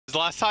The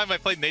last time I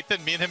played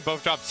Nathan, me and him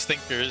both dropped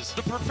stinkers.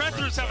 The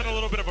professor's having a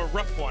little bit of a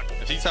rough one.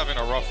 If he's having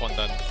a rough one,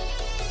 then.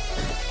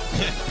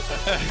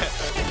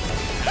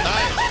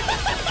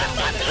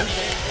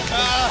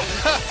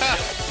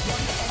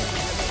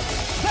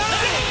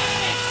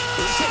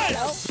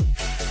 Nice.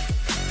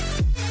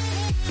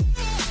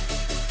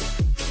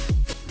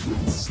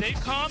 Stay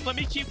calm. Let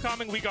me keep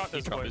calming. We got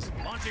this, boys.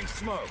 Launching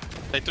smoke.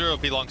 They threw a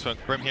B long smoke.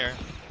 Rim here.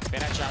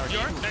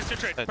 Nice to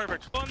trade.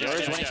 Perfect. Well,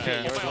 Yours, just- 1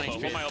 HP. Yours, 1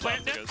 HP.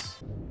 Plant it.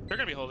 They're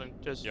gonna be holding.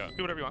 Just do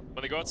whatever you want.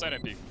 When they go outside,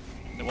 MP.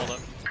 They wall up.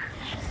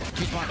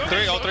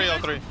 Three, all three, all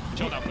three.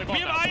 Chill now. Play ball We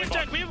have now. eye Play and ball.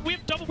 tech. We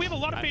have double. We have a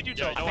lot of fade you,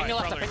 Joe. Yeah, Up in your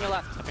left, up in your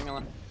left, up in your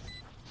left.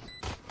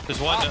 There's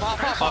one. Pop.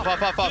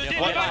 Pop. One.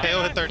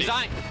 KO hit 30.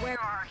 Design.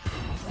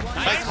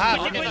 Nice half.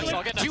 I'll get this,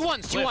 I'll get this.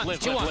 2-1, 2-1,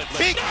 2-1.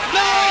 Peek.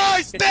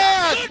 Nice,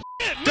 Dan!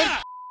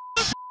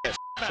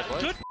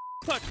 Good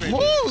clutch, baby.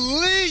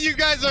 Holy, you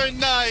guys are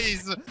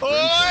nice. Oi!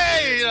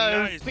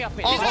 Nice. Me up,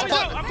 Oh, He's oh,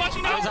 out. I'm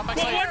flashing now. He's up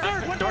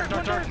backside. One door.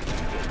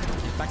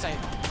 Backside.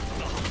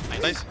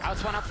 Nice. Out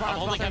spawn, up I'm spawn,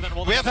 holding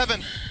heaven. We have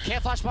heaven.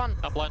 Can't flash spawn.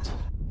 Up blunt.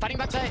 Fighting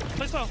backside.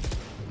 Play slow.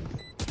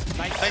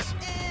 Nice.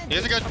 You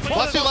guys are good.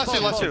 Last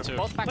two.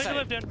 Both Play to backside.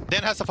 live, Dan.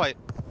 Dan has to fight.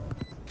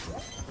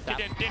 Hey,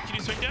 Dan, can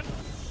you swing, Dan?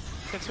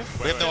 Can swing?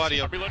 We have no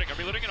audio. I'm reloading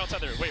and I'll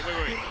tether. Wait.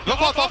 Go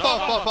fall.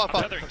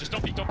 Tethering. Just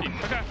don't peek.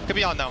 Okay. Could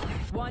be on now.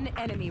 One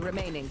enemy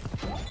remaining.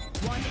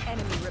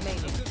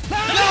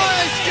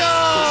 Let's go!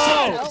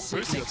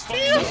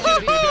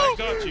 I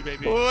got you,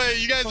 baby. Wait,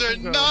 you guys are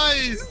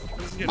nice.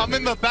 I'm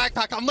in the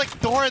backpack. I'm like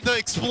Dora the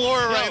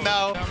Explorer right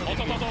now. Ult.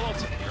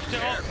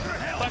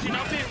 Flashing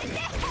out, Pete.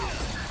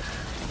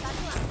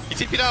 He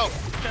TP'd out.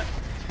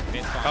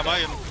 Come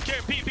on. Okay,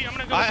 Pete, I'm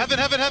gonna go.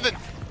 Heaven.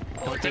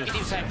 Take it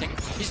inside.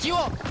 He's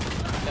duo.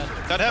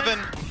 That heaven.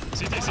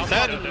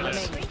 Dead.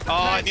 Oh,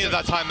 I needed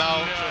that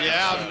timeout.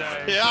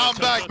 Yeah, I'm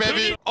back,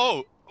 baby.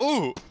 Oh,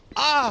 ooh,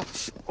 ah,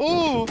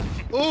 ooh,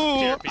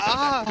 Here, Pete,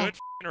 ah.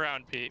 Good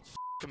around, Pete.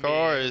 Of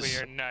course.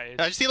 We are nice.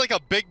 I just see like a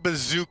big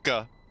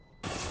bazooka.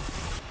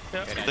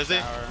 Yep. Does he?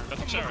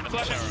 Nothing shower.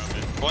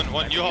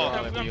 One, U-Haul.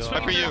 I'm Back for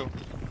swinging. you.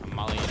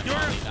 Molly.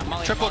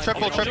 Triple.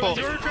 You're triple.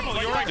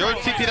 You're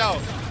TP'd out.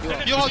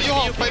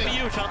 U-Haul, fighting.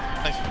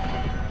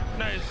 Nice.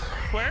 Nice.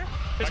 Where?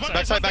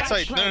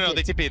 Backside. No,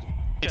 they TP'd.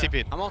 He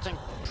TP'd. I'm ulting.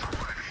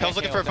 Kell's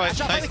looking for a fight.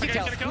 Nice.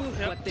 Get a kill.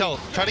 Yep. Kell,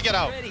 try to get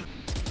out.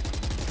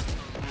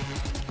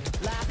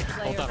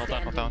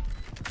 Hold Down.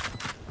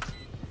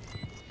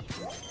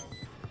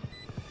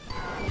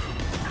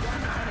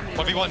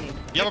 One v one.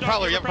 You have a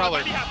prowler. Might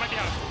be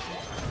half.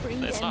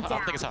 It's not. I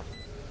don't think it's half.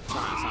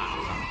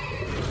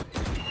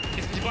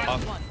 He's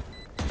blind.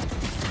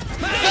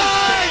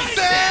 Nice,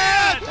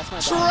 Dan! That's my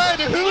Shred,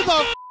 who the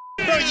f***?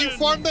 Bro, you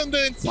farmed them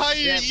the entire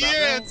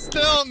year and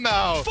still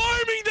now.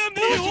 Farming them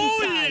the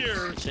whole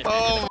year.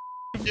 Oh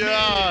my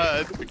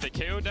god. They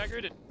KO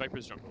daggered in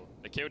Viper's jungle.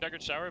 They KO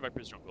daggered shower,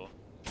 Viper's jungle.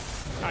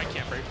 I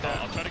can't break that.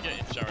 I'll try to get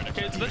in shower.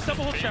 Okay, so let's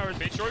double hold showers.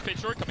 Fade short,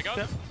 coming up.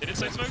 Yep. Hit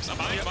inside smokes. I'm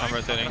high. I'm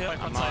rotating. Yep.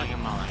 I'm mollying.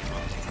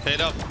 Fade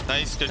up.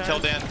 Nice. Good kill,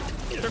 Dan.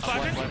 They're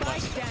flashing.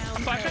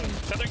 I'm flashing.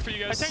 Tethering for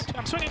you I guys. tanked.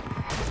 I'm swinging.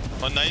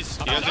 One nice.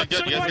 You guys are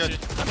good.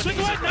 I'm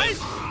swinging wide. Nice.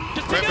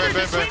 Just Rip, together.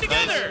 Just swing nice.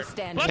 together.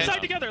 Stand. Left Okay.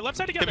 side together. Left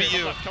side together. Could be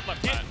you. Come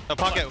left. Matt. No,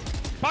 pocket.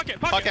 Pocket.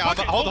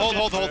 Hold.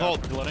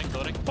 Loading.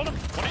 Hold him.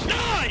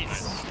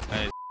 Nice.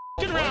 Nice.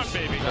 Good round,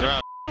 baby. Good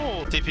round.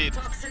 TP'd.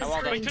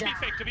 Wait,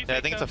 could be fake. Yeah,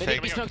 I think it's a They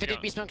fake.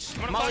 did B smokes.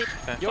 I'm gonna Molly.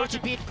 flash. You're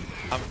TP'd.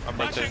 I'm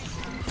rotating.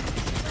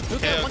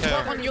 Hookah,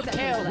 Okay. 1 you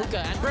KO. Hookah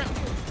and Brim.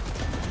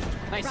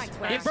 Nice.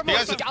 Yeah, Brim, You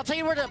guys- I'll tell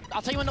you when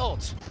the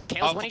ult.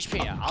 KO's 1 HP.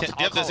 Do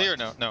you have the Z or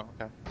no? No.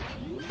 Okay.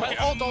 Okay,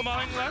 Ult. mowing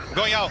left. I'm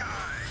going out.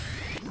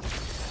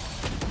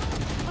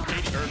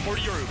 80 or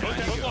 40 euro.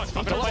 Both launch.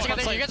 Go left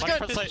together. You guys are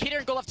Front good. side. Peter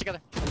and go left together.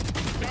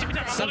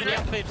 70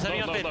 on fade.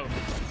 70 on fade.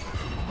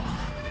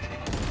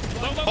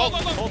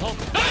 Hold.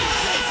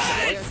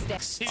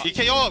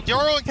 KO.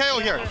 Euro and KO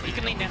here. You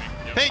can lean in.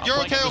 Hey,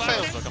 Euro KO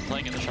failed. I'm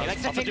playing in the shot. He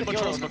likes to fake with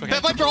Euro. Hey,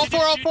 Viper, all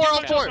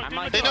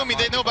four. They know me.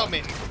 They know about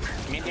me.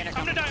 Me and Dan are I'm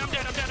coming. gonna die.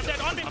 I'm dead.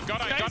 On me. I'm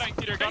got eye,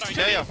 Peter, got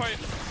eye. Yeah.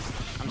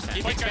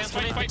 Fight, guys,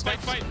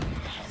 fight.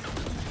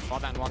 Well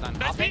done. I'll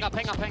Nice,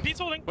 ping. Pete's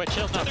holding. Wait,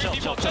 chill. I can't.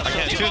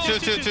 Two.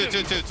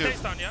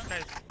 Face down, yeah?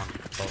 Nice.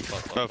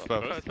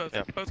 Both.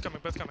 Yeah. Both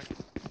coming.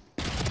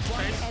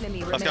 One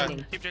enemy Let's go.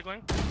 remaining. Keep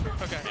jiggling.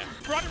 Okay.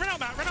 Run out,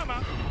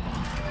 Matt.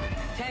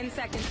 10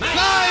 seconds.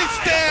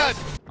 Nice, Dan!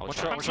 One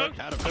I'm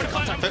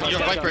shot. Your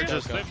Viper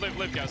just.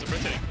 Live, guys. I'm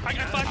rotating. I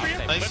can flash for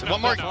you. Nice.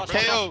 One more.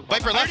 KO.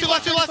 Viper.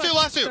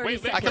 Last two.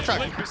 Wait, I can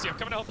track. Lucy, I'm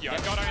coming to help you.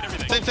 I've got eye and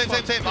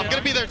everything. Same. I'm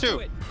gonna be there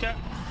too. Okay.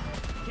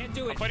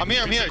 I'm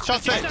here.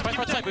 Shot safe.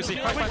 Fight, Lucy.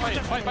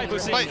 Fight,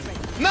 Lucy.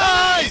 Fight.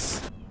 Nice!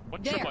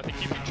 One triple, I think.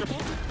 Keeping triple.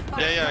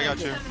 Yeah, I got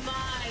you.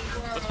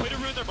 Let's play to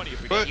ruin their money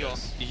if we But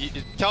get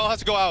you. Cal has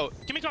to go out.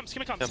 Give me comms.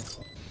 Yep.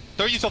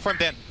 Throw you so from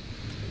Dan.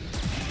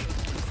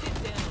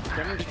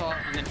 Brim default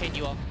and then fade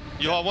you all.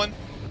 You all one?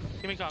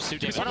 Give me comms. Swing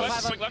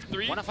left,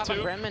 3, 105 2,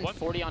 on Brim and 1.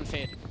 40 on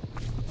fade.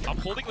 I'm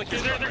holding like They're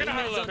gonna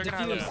high low.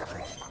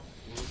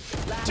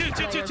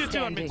 Two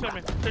on me.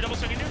 They're double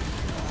swinging you.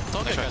 It's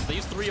all good, guys. They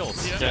use 3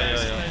 ults.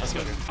 Yeah. Let's go.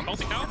 I'm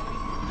ulting now.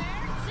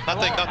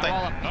 Nothing.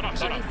 No.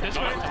 This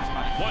way.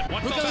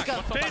 One fell back.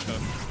 One fell back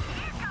though.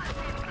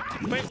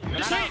 Wait. No.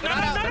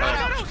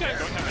 Okay.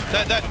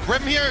 That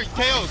Brim here,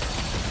 KOs.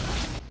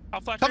 I'll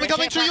flash.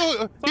 Coming to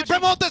you.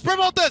 Brim ult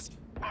this.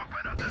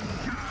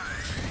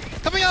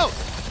 Coming out.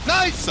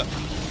 Nice.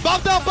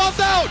 Bomb down. I'm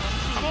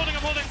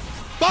holding.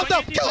 Bomb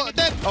down. Kill it.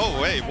 Dan. Oh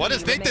wait, what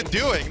is Nathan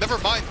doing? Never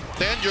mind.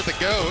 Dan, you're the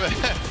go.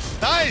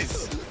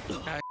 Nice.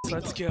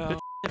 Let's go.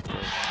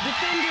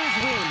 Defenders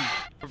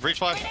win. Breach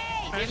flash.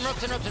 In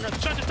ropes. Shot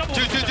just double.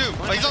 2.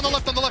 Oh, he's on the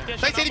left.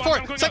 Nice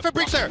 84. Cypher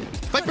breach there.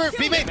 Viper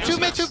B main. 2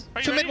 mid,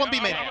 2 mid, 1 B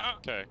main.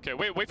 Okay.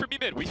 Wait for B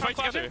mid. We fight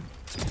together.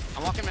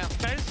 I'm walking out.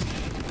 Guys.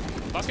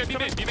 Last guy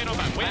B main on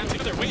that. Wait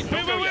together. Wait.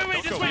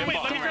 Wait. Just wait.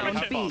 Let me grab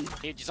my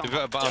shit. He's on.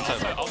 I'll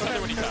tether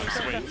when he taps.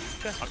 Wait.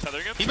 I'm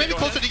tethering him. He may be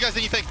closer to you guys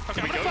than you think.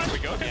 Okay, Can we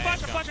go? Okay, I'm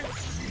flashing.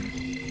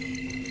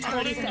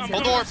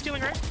 Hold door.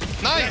 Stealing, right?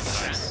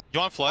 Nice. You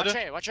want flood?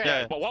 Watch right.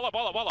 Yeah. Wall up.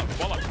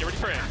 Get ready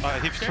for it.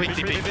 He's between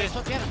TP.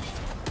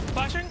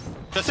 Flashing.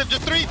 That's him.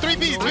 Just 3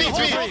 Bs.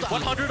 3.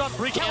 100 on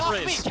breach and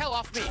raise. Kill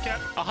off me.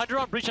 100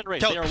 on breach and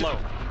raise. Kill. They are low.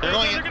 They're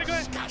going in. They're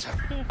gonna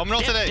go. I'm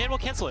gonna today. Dan will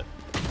cancel it.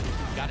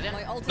 Got it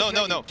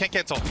in. No. Can't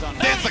cancel.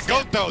 Dan's the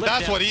goat though.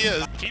 That's what he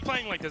is. Keep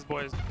playing like this,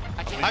 boys.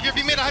 Have your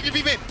B mid.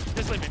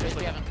 Just leave me.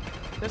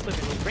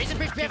 Raise and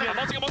breach. I'm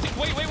ulting.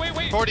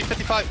 Wait. 40,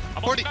 55,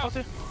 40.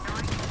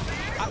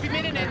 I'll be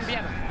mid and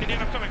BM. Gideon,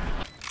 I'm coming.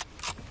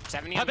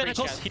 70 Have on been breach,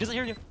 close. guys. He doesn't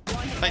hear you.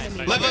 Nice.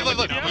 Live.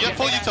 You have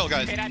full util,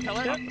 guys. Okay, that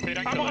pillar.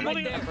 I'm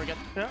holding it. We're good.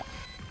 Yeah.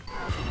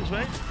 This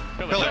way.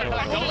 Pillar. Go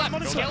left.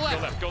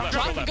 Go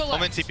left. Go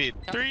I'm left. in TP.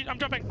 3, I'm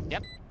jumping.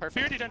 Yep. Fear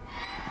Perfect. Dan.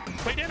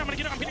 Wait, Dan, I'm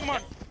hitting him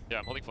on. Yeah,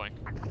 I'm holding flank.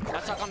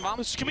 Let's talk on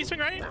bombs. Can we swing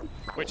right?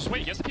 Wait, just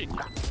wait. He has to peek.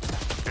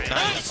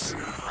 Nice.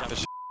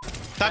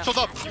 Satchel's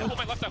up. You hold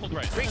my left, I hold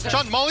right. Breach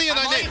Sean, Molly and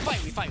I nade.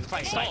 We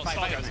fight. Stall,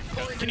 guys.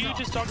 Can you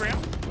just dog ramp?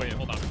 Wait,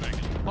 hold on. I'm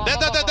banging.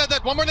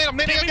 Dead. One more nade. I'm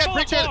nading Can we again. fall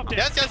Breach off, it. fall off,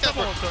 Yes.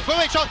 Dan?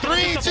 Wait, Sean.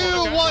 3,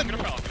 2, 1.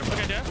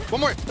 Okay, Dan.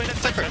 One more.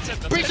 Cypher. That's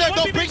it. Breach there.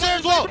 Go. Breach there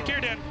as well.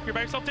 Here, Dan. You're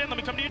by yourself, Dan. Let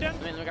me come to you, Dan.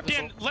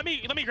 Dan, let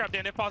me grab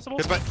Dan if possible.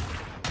 Good, but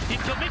He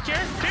killed me.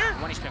 Care.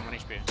 1 HP. 1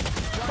 HP.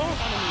 One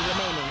enemy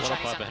remaining.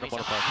 105, hit him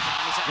 105.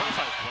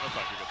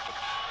 105, you're good.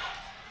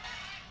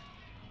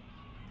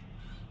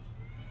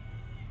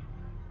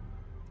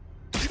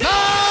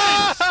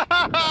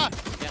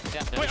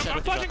 Wait,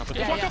 I'm flashing.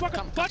 Walk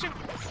up. Flashing.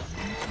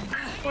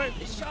 Wait.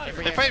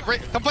 Hey,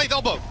 come play the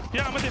elbow.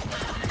 Yeah, I'm with you.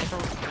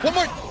 One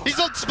more. He's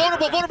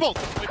vulnerable.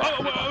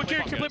 Oh,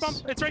 Jared, can you play bomb?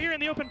 It's right here in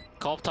the open.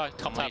 Call tap,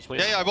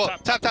 please. Yeah, I will.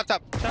 Tap.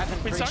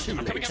 Wait, sorry.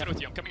 I'm coming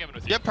in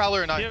with you. Yeah,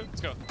 Prowler and I. Yeah.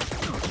 Let's go.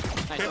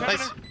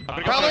 Nice.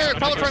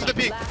 Prowler for him to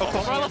peek. Oh,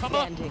 cool. Last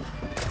player standing.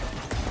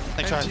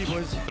 Thanks,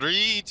 Sean.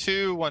 3,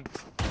 2, 1.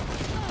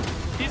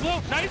 He's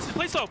low. Nice.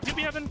 Play slow. Keep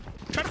me Evan.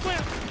 Try to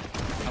plant.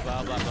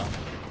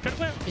 Try to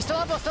plant. He's still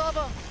elbow.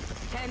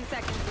 10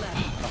 seconds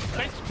left.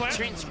 Nice. Plant.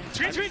 Screen.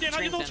 Dan.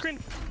 I'll use the whole screen.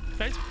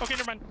 Nice. Okay,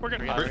 never mind. We're good.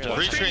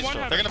 Breach screens. one,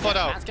 They're gonna flood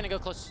out. Matt's gonna go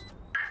close.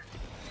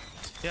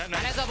 Yeah, And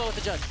nice. his elbow with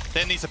the judge.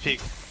 Dan needs a peek.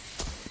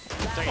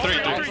 Last Three.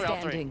 player All three.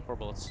 standing. 4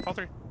 bullets. All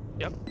 3.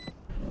 Yep.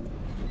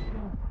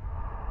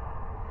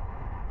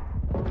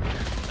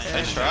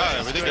 Nice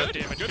try. We did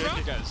good. Good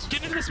round, guys.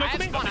 Get into the smoke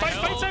with me.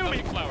 Fight side with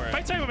me.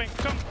 Fight side with me.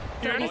 Come.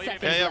 You 30 ready?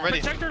 seconds. Yeah, ready.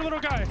 Protect our little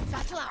guy.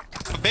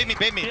 Bait me.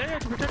 Yeah,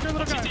 protect our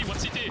little guy. CT, one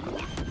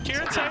CT.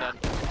 Kieran side.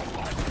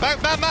 Map.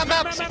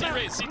 CT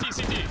raise,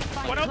 CT.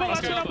 One elbow,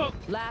 last one elbow.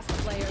 Last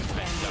player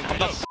standing. I'm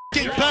the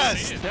f***ing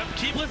best. Yep,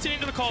 keep listening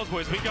to the calls,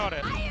 boys. We got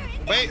it.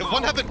 Wait,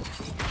 one happened.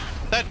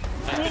 That.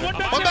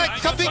 One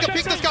back. Come peek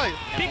this guy.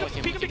 Peek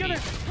them together.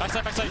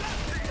 Backside. Backside,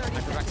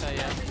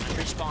 yeah.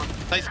 Respawn.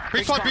 Nice.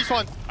 Breach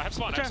one. I have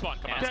spawn. Come on.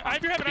 Yeah, I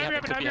have your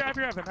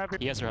heaven.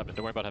 He has her heaven.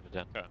 Don't worry about heaven,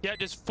 Dan. Yeah,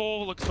 just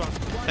full look spawn.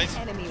 One Nice.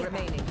 enemy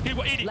remaining. He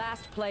 80.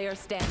 Last player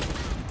standing.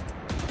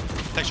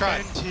 Thanks, try.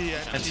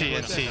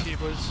 NT,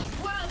 boys.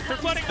 They're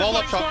flooding. Wall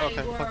up Spawn.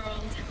 truck. Okay.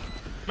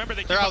 Remember,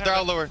 they keep They're on out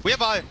having- lower. We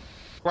have eye.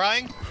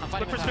 Crying. I'm Look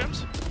fighting for with him.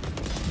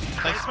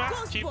 swims. Nice. Nice,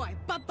 man.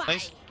 Keep.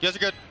 Nice. You guys are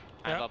good.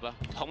 Alright, Bubba.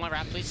 Hold my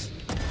wrap, please.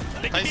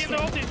 They keep Nice. me in the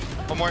ulti.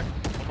 One more.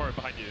 One more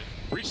behind you.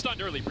 Breach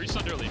stunned early.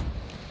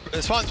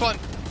 Swan.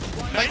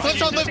 Nice.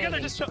 Clips on Live live. together.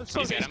 Just close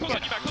Close on you back.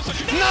 Close on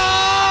you.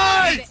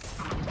 Nice!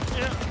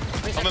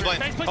 Yeah. I'm in blind.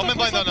 Nice. Play I'm in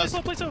blind on play us.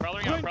 slow, play slow.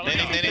 Prowling out.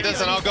 Nanny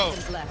this and I'll go.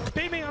 Seconds left.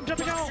 Pay me. I'm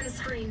jumping out.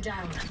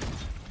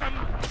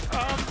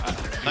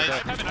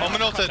 Nice.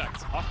 Omen ulted.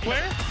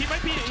 Where? He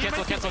might be.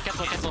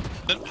 Cancel.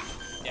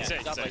 Say.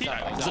 There's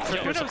a No,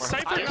 trigger somewhere.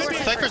 Cypher could be.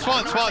 Cypher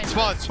Swan.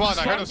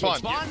 I heard him Swan.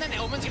 Spawn, then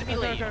Omen's gonna be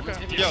late. Okay. Omen's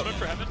gonna be Yo. late.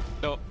 For heaven.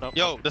 No.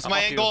 Yo, this is I'm my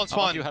off angle you. on I'm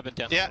Swan. off you, heaven,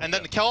 Dan. Yeah, and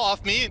then kill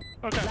off me.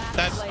 Okay. Last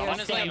That's- player Omen is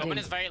late. standing. Omen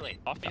is very late.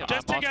 Off me. Just I'm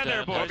off together,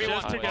 Dan. boys. Just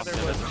Everyone. together,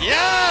 boys.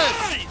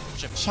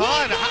 Yes!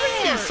 Sean,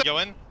 how you go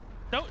in?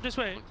 No, just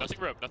wait. Nothing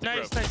rope.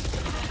 Nice. I'm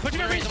Put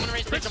your gonna raise, raise. I'm gonna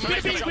raise breach, I'm Speed gonna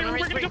of raise beat. breach, I'm We're gonna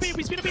gonna go raise beat.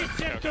 We speed of beat.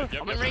 Yeah, go.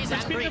 Yep. Omen raise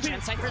and Speed of breach, beat.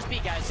 and Cypher's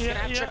B, guys. He's Yeah, gonna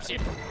have yeah. trips here.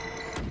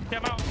 Yeah,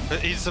 I'm out.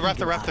 He's the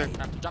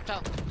Raptor. Drop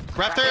out.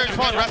 Raptor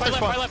Swan. Right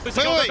left.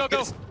 Wait.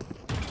 Go.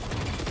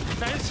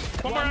 Nice.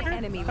 One more under.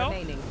 enemy Help.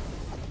 remaining.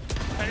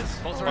 Nice.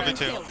 Both One around.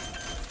 v2.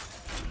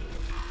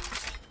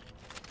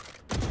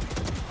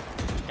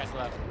 Guys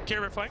left.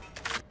 Carry flank.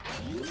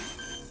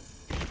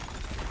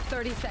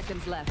 30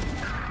 seconds left.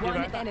 One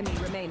back. enemy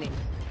remaining.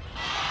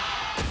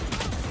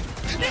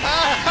 Ah!